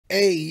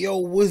Hey, yo,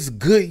 what's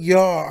good,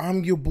 y'all?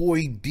 I'm your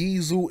boy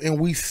Deezil, and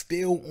we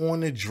still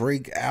on the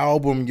Drake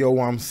album, yo.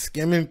 I'm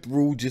skimming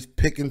through, just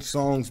picking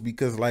songs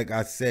because, like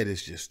I said,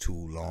 it's just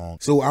too long.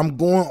 So I'm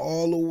going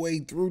all the way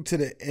through to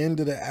the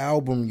end of the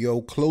album,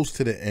 yo. Close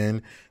to the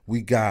end,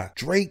 we got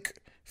Drake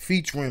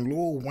featuring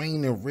Lil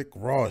Wayne and Rick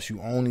Ross.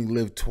 You only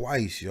live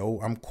twice, yo.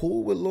 I'm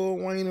cool with Lil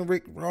Wayne and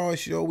Rick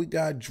Ross, yo. We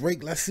got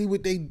Drake. Let's see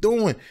what they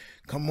doing.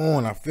 Come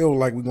on, I feel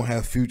like we're going to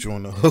have Future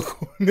on the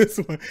hook on this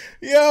one.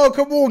 Yo,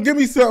 come on, give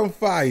me something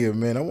fire,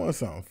 man. I want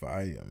something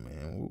fire,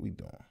 man. What we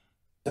doing?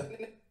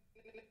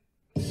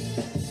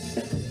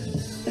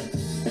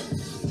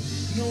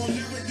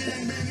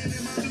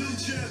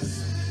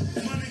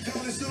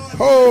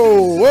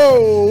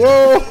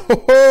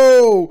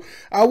 Whoa.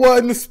 I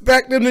wasn't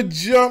expecting to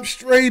jump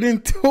straight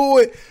into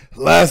it.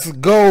 Let's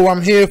go.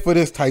 I'm here for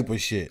this type of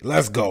shit.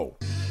 Let's go.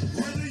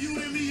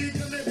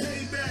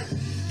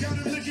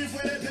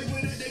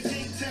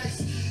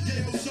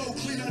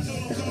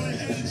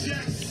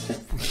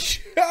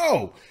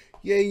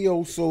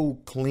 Yo, so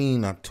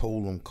clean. I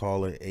told him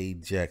call it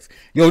Ajax.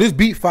 Yo, this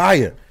beat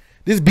fire.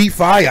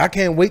 I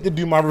can't wait to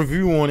do my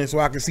review on it so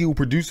I can see who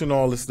producing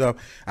all this stuff.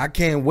 I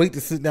can't wait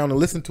to sit down and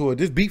listen to it.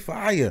 This beat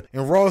fire.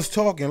 And Raw's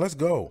talking. Let's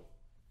go.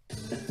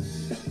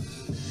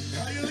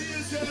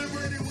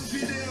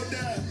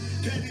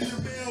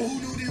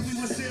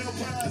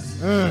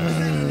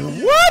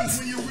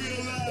 What?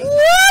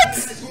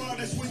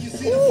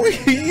 Ooh,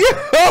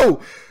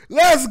 yo!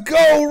 Let's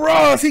go,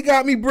 Ross. He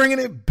got me bringing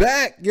it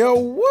back. Yo,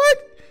 what?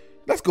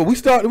 Let's go. We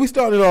started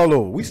all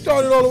over. We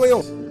started all the way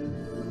over.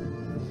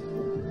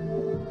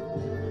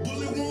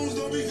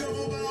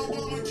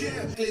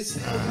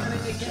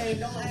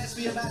 Don't ask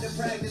me about the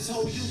practice.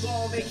 Ho, you go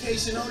on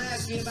vacation. Don't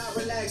ask me about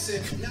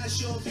relaxing. Not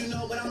sure if you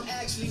know, but I'm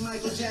actually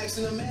Michael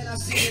Jackson. The man I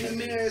see in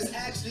the mirror is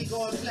actually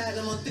going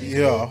platinum on things.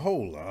 Yeah,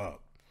 hold up.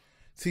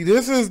 See,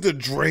 this is the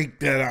Drake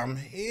that I'm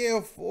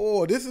here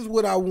for. This is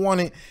what I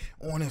wanted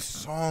on a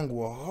song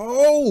with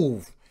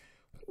Hove.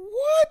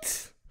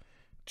 What?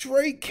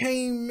 Drake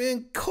came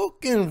in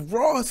cooking.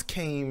 Ross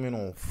came in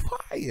on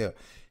fire.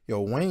 Yo,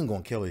 Wayne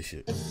gonna kill his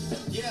shit.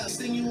 Yeah,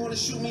 thing you wanna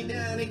shoot me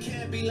down, it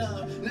can't be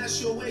love. Not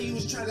sure where you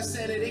was trying to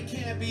set it, it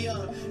can't be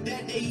up.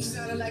 That day you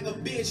sounded like a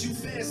bitch, you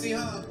fancy,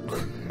 huh?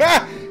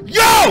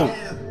 Yo!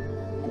 Damn.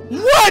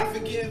 What?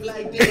 Forgive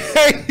like this.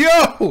 Hey,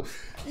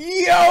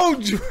 yo,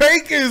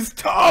 Drake is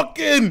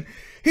talking.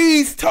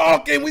 He's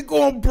talking. We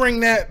gonna bring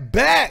that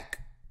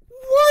back.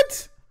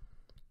 What?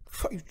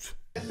 I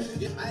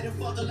had to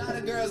fuck a lot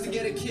of girls to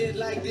get a kid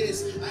like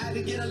this. I had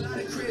to get a lot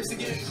of cribs to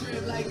get a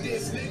crib like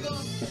this, nigga.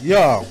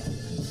 Yo.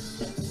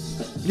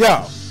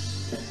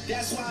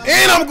 That's why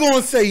And I'm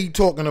gonna say he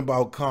talking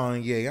about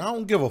Kanye. I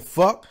don't give a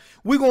fuck.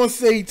 We're gonna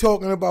say he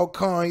talking about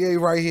Kanye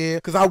right here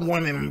because I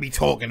want him to be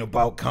talking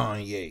about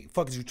Kanye.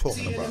 Fuck is you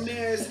talking about?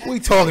 What are you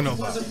talking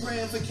about?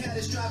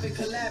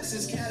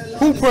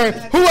 Who praying?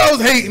 Who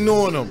else hating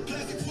on him?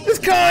 It's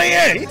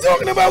Kanye. He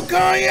talking about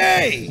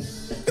Kanye.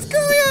 It's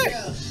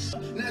Kanye.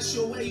 Not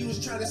sure where you was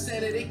trying to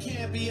set it. It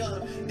can't be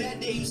up. That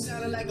day you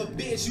sounded like a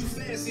bitch. You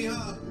fancy,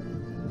 huh?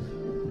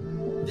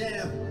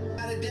 Damn.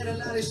 I did a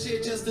lot of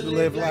shit just to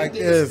live like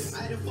this.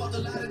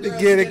 To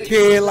get a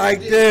kid like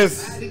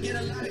this.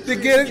 To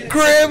get a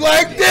crib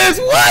like this.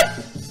 What?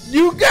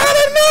 You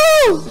gotta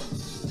know.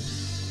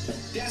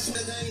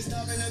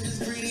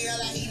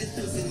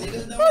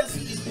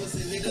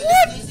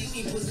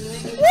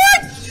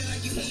 What?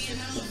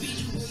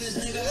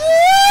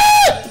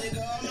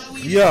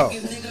 Yo.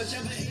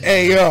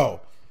 Hey,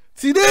 yo.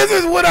 See, this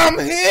is what I'm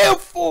here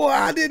for.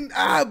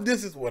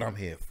 This is what I'm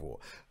here for.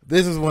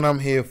 This is what I'm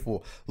here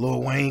for.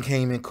 Lil Wayne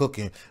came in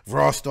cooking.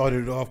 Ross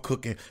started it off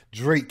cooking.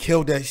 Drake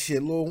killed that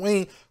shit. Lil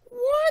Wayne,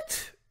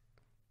 what?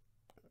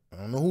 I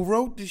don't know who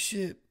wrote this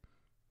shit,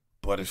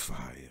 but it's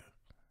fire.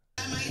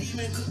 I might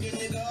even cook it,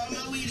 nigga. All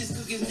my weed is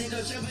cookies,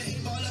 nigga. Trevor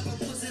ain't ball up a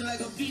pussy like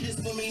a fetus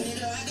for me,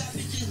 nigga. I got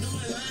bitches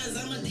doing lines.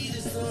 I'm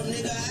Adidas for them,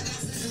 nigga. I got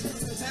sisters for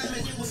some time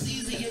and it was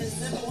easy and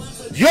simple.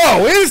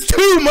 Yo, it's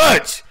too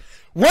much.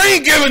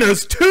 Wayne giving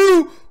us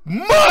too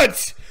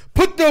much.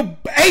 Put the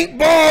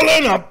 8-ball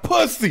in a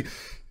pussy.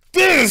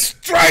 This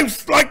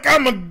stripes like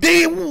I'm a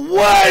D.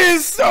 What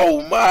is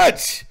so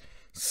much?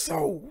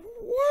 So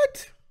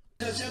what?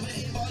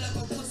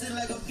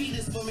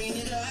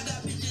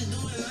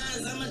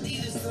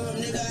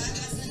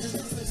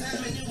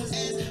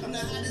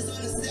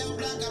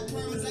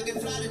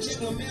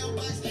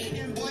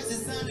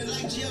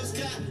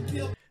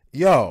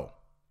 Yo,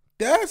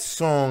 that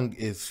song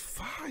is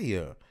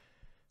fire.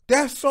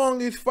 That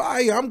song is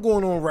fire. I'm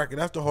going on record.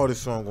 That's the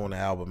hardest song on the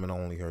album, and I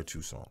only heard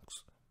 2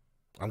 songs.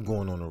 I'm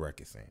going on the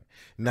record saying.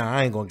 Nah,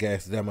 I ain't gonna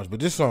gas it that much, but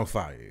this song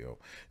fire, yo.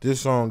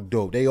 This song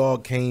dope. They all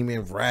came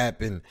in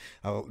rapping.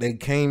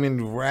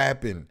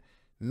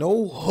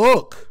 No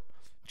hook.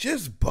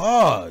 Just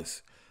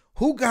bars.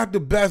 Who got the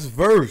best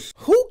verse?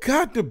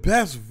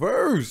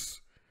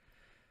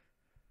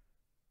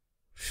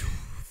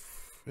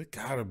 It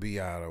gotta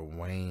be out of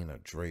Wayne or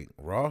Drake.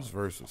 Ross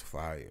versus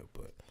fire,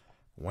 but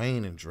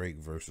Wayne and Drake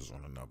versus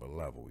on another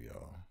level,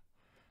 y'all.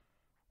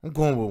 I'm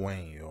going with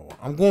Wayne, yo.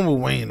 I'm going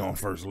with Wayne on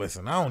first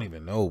listen. I don't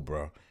even know,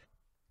 bro.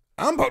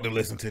 I'm about to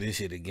listen to this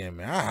shit again,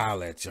 man. I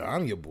holla at y'all.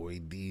 I'm your boy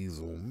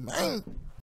Deezil, man.